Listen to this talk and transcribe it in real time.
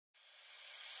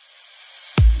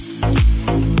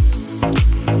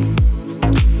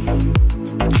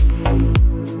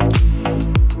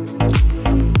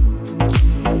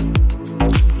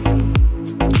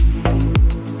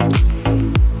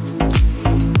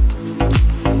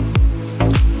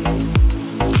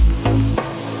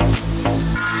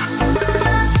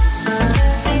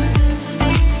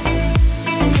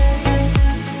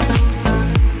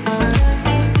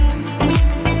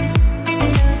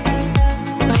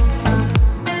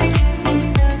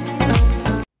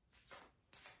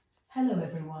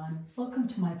welcome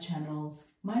to my channel.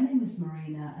 My name is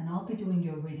Marina and I'll be doing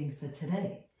your reading for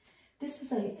today. This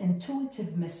is an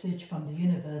intuitive message from the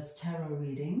universe tarot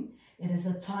reading. It is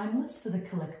a timeless for the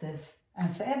collective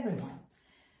and for everyone.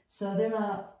 So there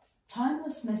are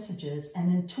timeless messages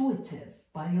and intuitive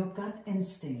by your gut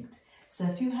instinct. So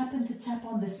if you happen to tap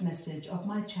on this message of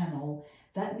my channel,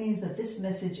 that means that this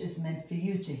message is meant for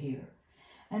you to hear.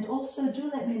 And also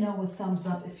do let me know with thumbs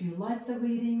up if you like the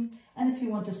reading, and if you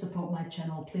want to support my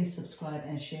channel, please subscribe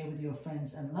and share with your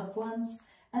friends and loved ones.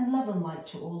 And love and light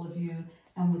to all of you.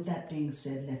 And with that being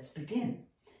said, let's begin.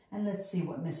 And let's see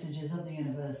what messages of the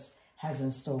universe has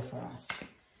in store for us.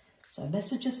 So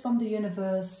messages from the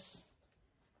universe,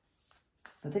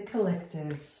 for the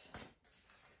collective,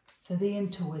 for the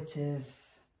intuitive,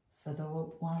 for the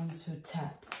ones who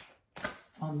tap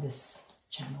on this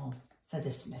channel for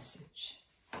this message.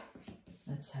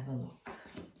 Let's have a look.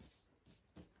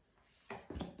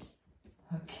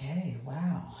 Okay,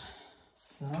 wow.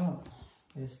 So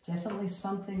there's definitely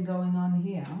something going on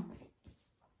here.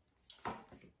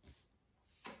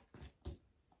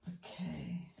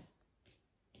 Okay.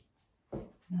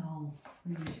 Now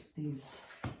read these.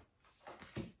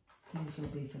 These will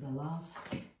be for the last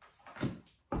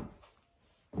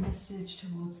message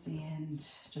towards the end.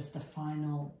 Just the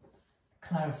final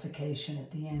clarification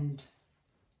at the end.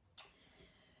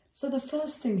 So the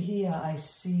first thing here I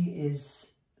see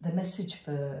is the message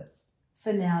for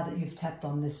now that you've tapped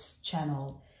on this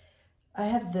channel. I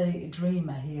have the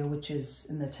Dreamer here, which is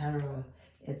in the tarot.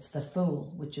 It's the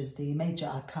Fool, which is the major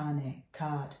arcana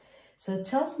card. So it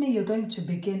tells me you're going to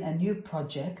begin a new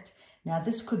project. Now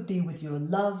this could be with your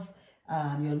love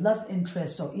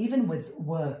interest, or even with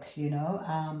work, you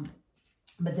know.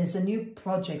 But there's a new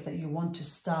project that you want to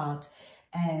start.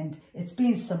 And it's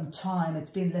been some time,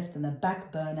 it's been left in the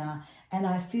back burner. And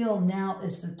I feel now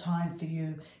is the time for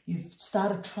you. You've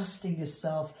started trusting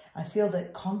yourself. I feel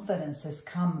that confidence has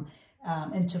come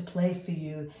into play for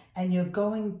you. And you're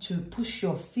going to push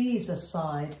your fears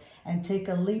aside and take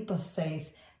a leap of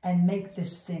faith and make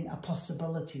this thing a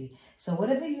possibility. So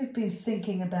whatever you've been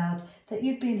thinking about, that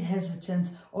you've been hesitant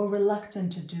or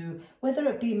reluctant to do, whether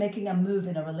it be making a move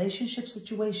in a relationship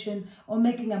situation or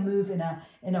making a move in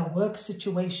a work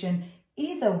situation,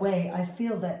 either way, I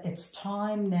feel that it's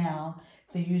time now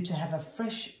for you to have a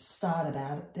fresh start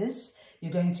about this.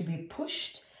 You're going to be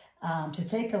pushed to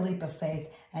take a leap of faith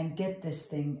and get this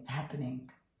thing happening.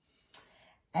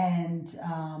 And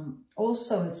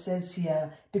also it says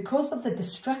here, because of the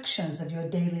distractions of your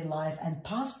daily life and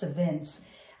past events,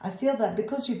 I feel that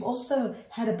because you've also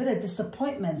had a bit of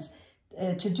disappointments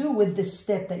to do with this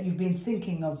step that you've been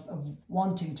thinking of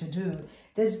wanting to do,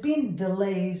 there's been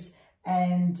delays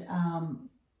and,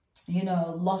 you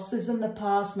know, losses in the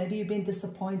past. Maybe you've been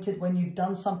disappointed when you've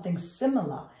done something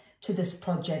similar to this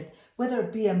project, whether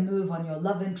it be a move on your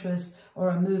love interest or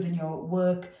a move in your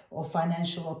work or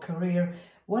financial or career.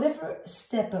 Whatever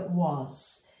step it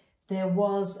was, there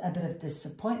was a bit of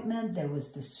disappointment, there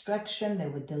was distraction, there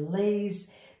were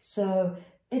delays. So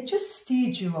it just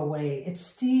steered you away. It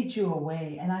steered you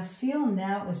away. And I feel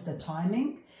now is the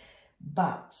timing.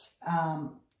 But,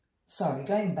 sorry,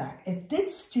 going back, it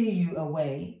did steer you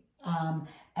away.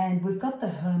 And we've got the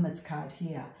Hermit card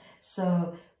here.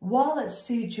 So while it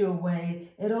steered you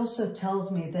away, it also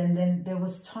tells me then there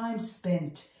was time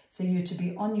spent for you to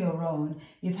be on your own.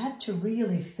 You've had to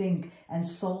really think and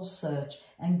soul search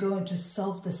and go into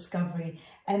self-discovery.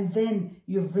 And then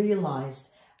you've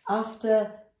realized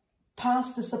after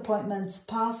past disappointments,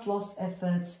 past lost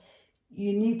efforts,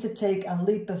 you need to take a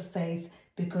leap of faith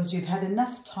because you've had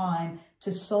enough time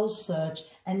to soul search.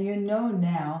 And you know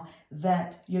now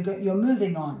that you're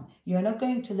moving on. You're not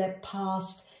going to let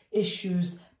past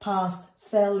issues, past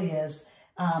failures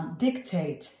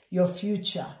dictate your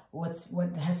future, what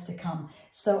has to come.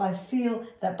 So I feel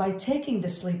that by taking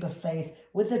this leap of faith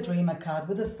with the Dreamer card,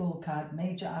 with the Fool card,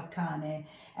 major arcana,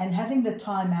 and having the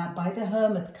time out by the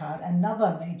Hermit card,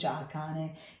 another major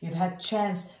arcana, you've had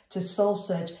chance to soul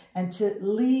search and to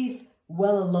leave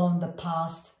well alone the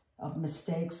past of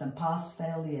mistakes and past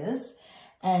failures.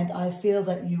 And I feel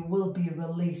that you will be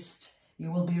released.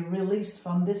 You will be released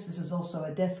from this. This is also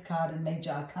a Death card in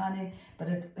major arcana, but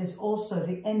it is also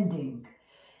the ending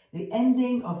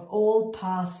of all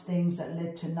past things that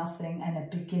led to nothing and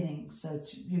a beginning. So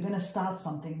you're going to start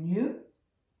something new.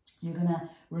 You're going to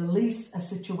release a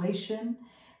situation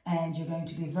and you're going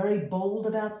to be very bold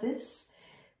about this.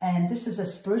 And this is a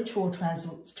spiritual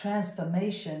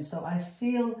transformation. So I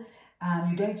feel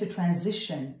you're going to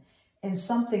transition in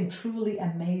something truly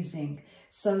amazing.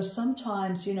 So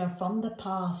sometimes, you know, from the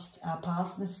past, our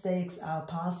past mistakes, our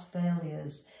past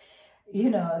failures, you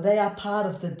know, they are part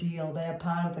of the deal. They are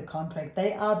part of the contract.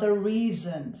 They are the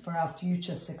reason for our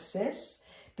future success,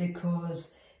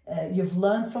 because you've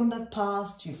learned from the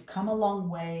past, you've come a long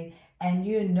way, and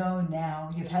you know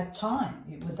now, you've had time.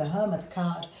 With the Hermit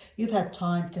card, you've had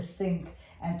time to think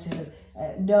and to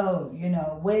know, you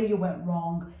know, where you went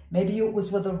wrong. Maybe it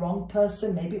was with the wrong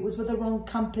person. Maybe it was with the wrong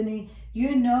company.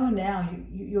 You know now,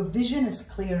 your vision is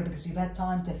clearer because you've had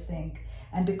time to think.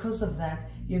 And because of that,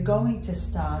 you're going to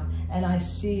start, and I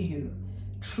see you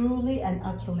truly and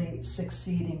utterly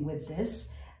succeeding with this,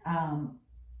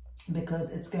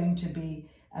 because it's going to be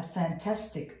a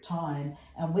fantastic time.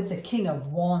 And with the King of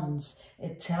Wands,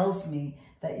 it tells me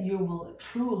that you will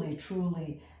truly,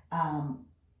 truly,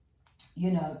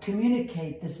 you know,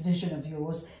 communicate this vision of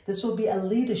yours. This will be a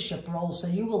leadership role. So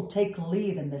you will take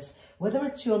lead in this, whether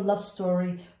it's your love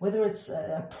story, whether it's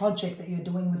a project that you're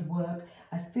doing with work.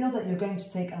 I feel that you're going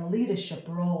to take a leadership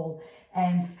role,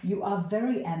 and you are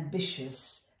very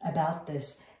ambitious about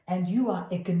this, and you are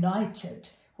ignited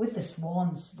with this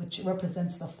wands, which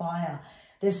represents the fire.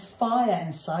 There's fire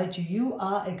inside you. You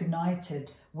are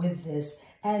ignited with this,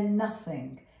 and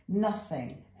nothing,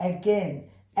 again,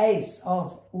 Ace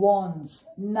of Wands,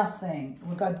 nothing.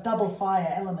 We've got double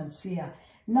fire elements here.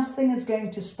 Nothing is going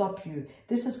to stop you.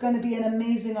 This is going to be an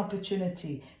amazing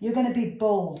opportunity. You're going to be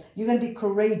bold. You're going to be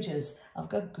courageous. I've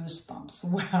got goosebumps.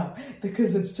 Wow.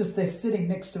 Because it's just they're sitting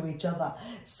next to each other.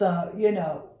 So, you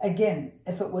know, again,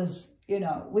 if it was, you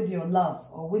know, with your love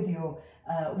or with your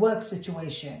work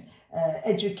situation,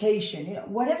 education, you know,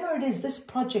 whatever it is, this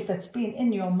project that's been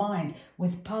in your mind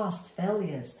with past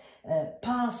failures,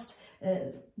 past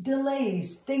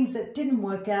delays, things that didn't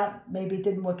work out, maybe it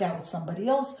didn't work out with somebody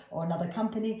else or another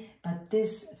company, but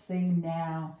this thing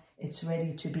now, it's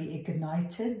ready to be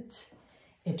ignited.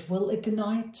 It will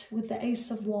ignite with the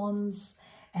Ace of Wands,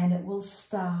 and it will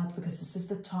start, because this is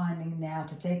the timing now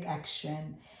to take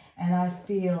action. And I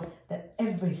feel that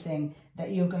everything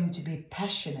that you're going to be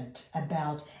passionate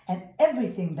about and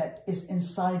everything that is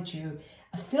inside you,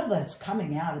 I feel that it's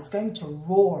coming out. It's going to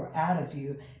roar out of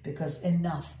you, because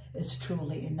enough is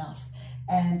truly enough.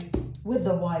 And with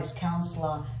the wise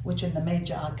counselor, which in the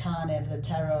major arcana of the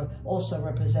tarot also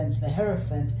represents the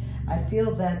Hierophant, I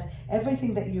feel that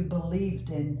everything that you believed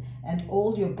in and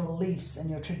all your beliefs and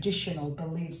your traditional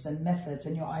beliefs and methods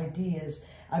and your ideas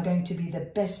are going to be the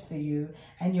best for you.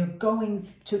 And you're going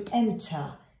to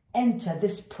enter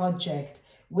this project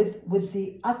with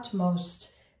the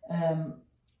utmost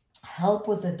help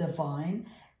with the divine,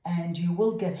 and you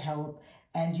will get help,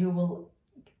 and you will,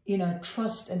 you know,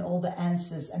 trust in all the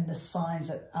answers and the signs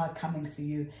that are coming for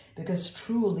you, because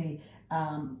truly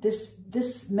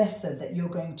this method that you're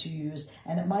going to use,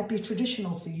 and it might be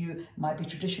traditional for you, might be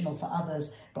traditional for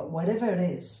others, but whatever it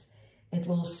is, it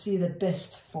will see the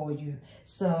best for you.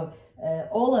 So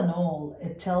all in all,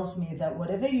 it tells me that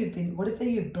whatever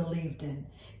you've believed in,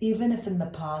 even if in the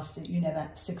past you never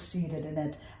succeeded in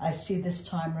it, I see this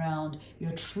time round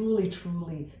you're truly,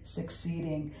 truly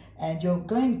succeeding, and you're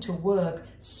going to work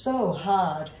so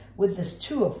hard with this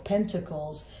Two of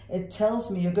Pentacles. It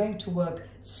tells me you're going to work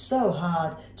so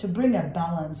hard to bring a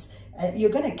balance.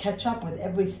 You're going to catch up with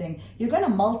everything. You're going to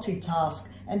multitask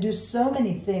and do so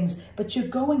many things, but you're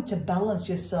going to balance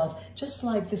yourself, just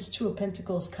like this Two of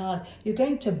Pentacles card. You're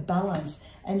going to balance,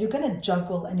 and you're going to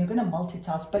juggle, and you're going to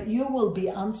multitask, but you will be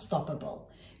unstoppable.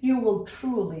 You will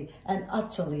truly and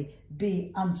utterly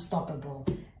be unstoppable.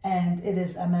 And it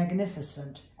is a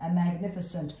magnificent,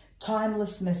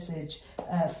 timeless message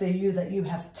for you that you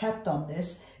have tapped on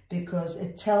this, because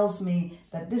it tells me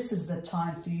that this is the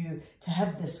time for you to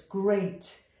have this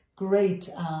great,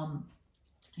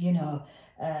 you know,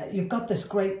 you've got this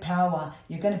great power.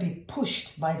 You're going to be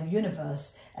pushed by the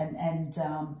universe, and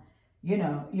you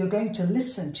know, you're going to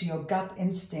listen to your gut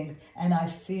instinct, and I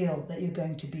feel that you're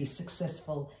going to be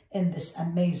successful in this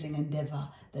amazing endeavor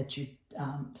that you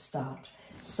start.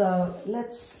 So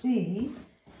let's see.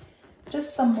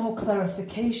 Just some more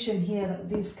clarification here, that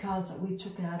these cards that we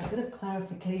took out, a bit of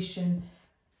clarification,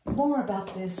 more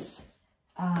about this.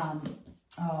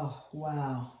 Oh,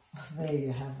 wow. There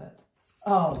you have it.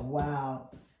 Oh,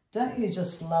 wow. Don't you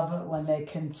just love it when they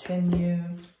continue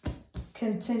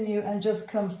and just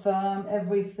confirm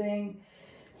everything?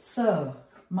 So,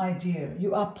 my dear,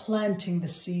 you are planting the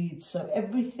seeds. So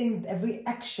everything, every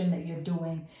action that you're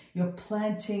doing, you're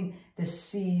planting the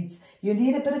seeds. You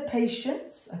need a bit of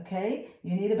patience, okay?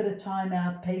 You need a bit of time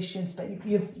out, patience, but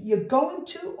you're going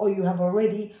to, or you have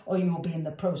already, or you will be in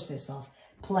the process of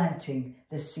planting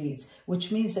the seeds, which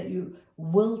means that you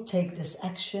will take this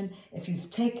action. If you've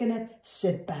taken it,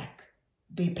 sit back,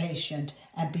 be patient,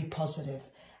 and be positive.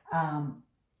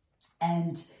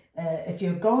 If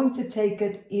you're going to take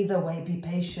it, either way, be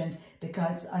patient,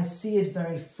 because I see it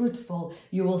very fruitful.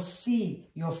 You will see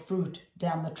your fruit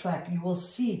down the track. You will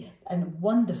see a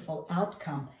wonderful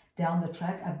outcome down the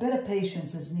track. A bit of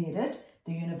patience is needed.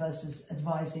 The universe is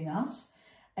advising us.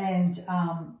 And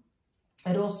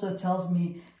it also tells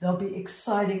me there'll be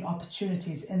exciting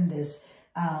opportunities in this.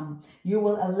 You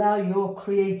will allow your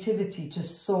creativity to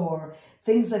soar.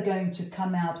 Things are going to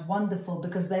come out wonderful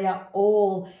because they are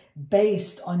all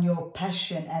based on your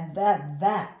passion. And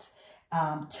that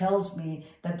tells me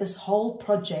that this whole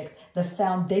project, the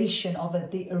foundation of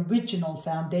it, the original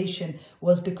foundation,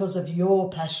 was because of your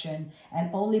passion,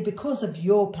 and only because of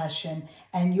your passion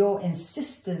and your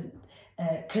insistent,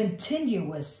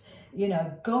 continuous,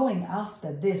 going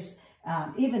after this,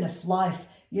 even if life,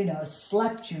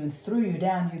 slapped you and threw you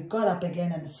down, you got up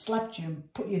again, and slapped you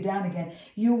and put you down again.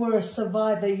 You were a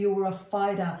survivor, you were a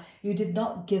fighter. You did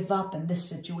not give up in this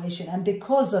situation. And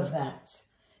because of that,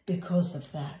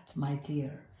 my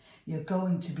dear, you're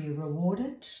going to be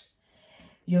rewarded.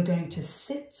 You're going to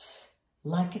sit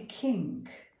like a king,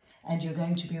 and you're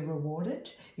going to be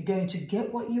rewarded. You're going to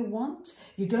get what you want.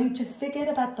 You're going to forget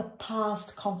about the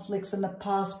past conflicts and the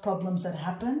past problems that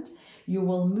happened. You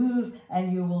will move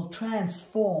and you will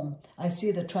transform. I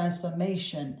see the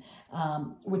transformation,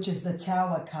 which is the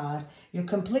Tower card. You're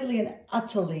completely and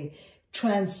utterly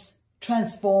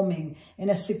transforming in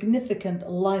a significant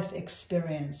life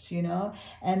experience,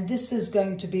 and this is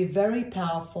going to be very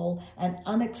powerful and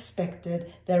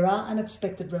unexpected. There are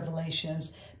unexpected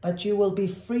revelations, but you will be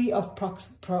free of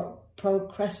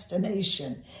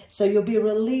procrastination. So you'll be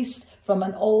released from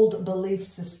an old belief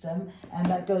system, and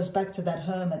that goes back to that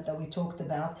hermit that we talked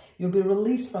about. You'll be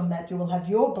released from that. You will have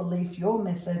your belief, your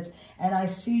methods, and I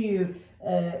see you,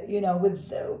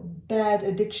 with bad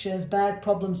addictions, bad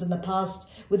problems in the past.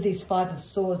 With these Five of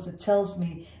Swords, it tells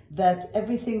me that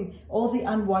everything, all the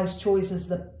unwise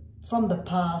choices from the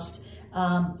past,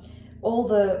 all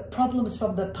the problems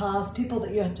from the past, people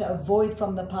that you had to avoid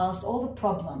from the past, all the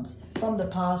problems from the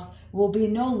past will be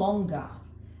no longer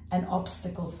an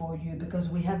obstacle for you, because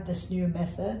we have this new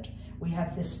method, we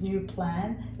have this new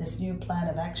plan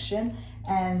of action.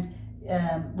 And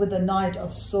with the Knight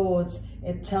of Swords,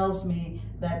 it tells me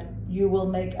that you will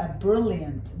make a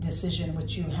brilliant decision,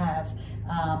 which you have.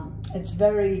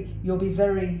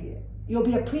 You'll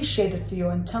be appreciated for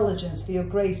your intelligence, for your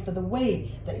grace, for the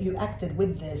way that you acted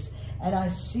with this. And I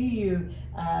see you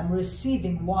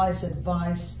receiving wise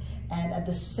advice, and at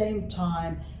the same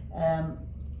time,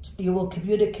 you will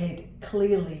communicate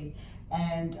clearly.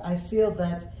 And I feel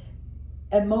that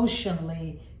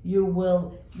emotionally, you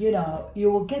will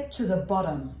get to the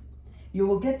bottom. You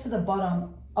will get to the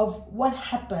bottom of what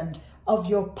happened of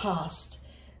your past.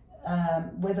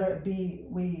 Whether it be,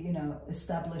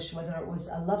 establish whether it was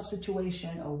a love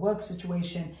situation or work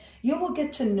situation, you will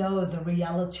get to know the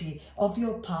reality of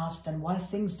your past and why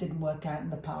things didn't work out in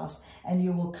the past. And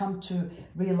you will come to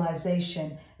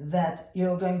realization that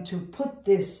you're going to put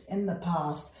this in the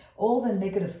past. All the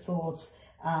negative thoughts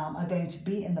are going to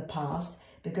be in the past,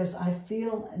 because I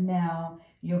feel now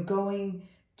you're going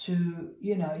to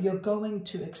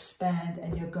expand,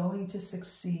 and you're going to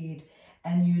succeed.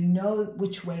 And you know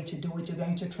which way to do it. You're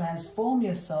going to transform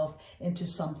yourself into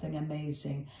something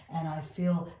amazing. And I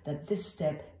feel that this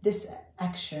step, this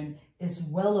action is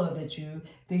well overdue.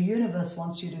 The universe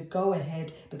wants you to go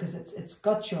ahead, because it's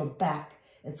got your back.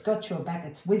 It's got your back.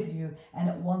 It's with you, and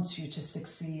it wants you to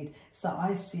succeed. So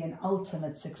I see an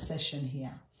ultimate succession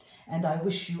here. And I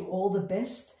wish you all the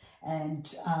best. And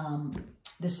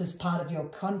this is part of your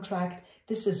contract.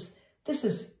 This is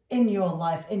in your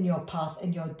life, in your path,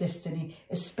 in your destiny,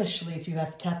 especially if you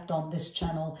have tapped on this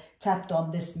channel, tapped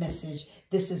on this message.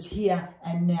 This is here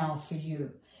and now for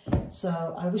you.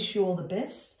 So I wish you all the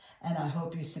best, and I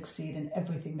hope you succeed in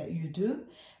everything that you do.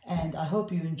 And I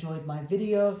hope you enjoyed my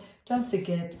video. Don't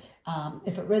forget,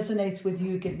 if it resonates with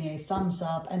you, give me a thumbs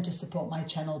up. And to support my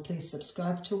channel, please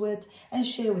subscribe to it and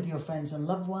share with your friends and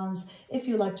loved ones. If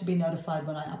you like to be notified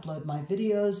when I upload my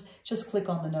videos, just click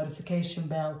on the notification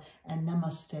bell. And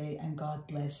namaste, and God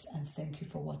bless, and thank you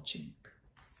for watching.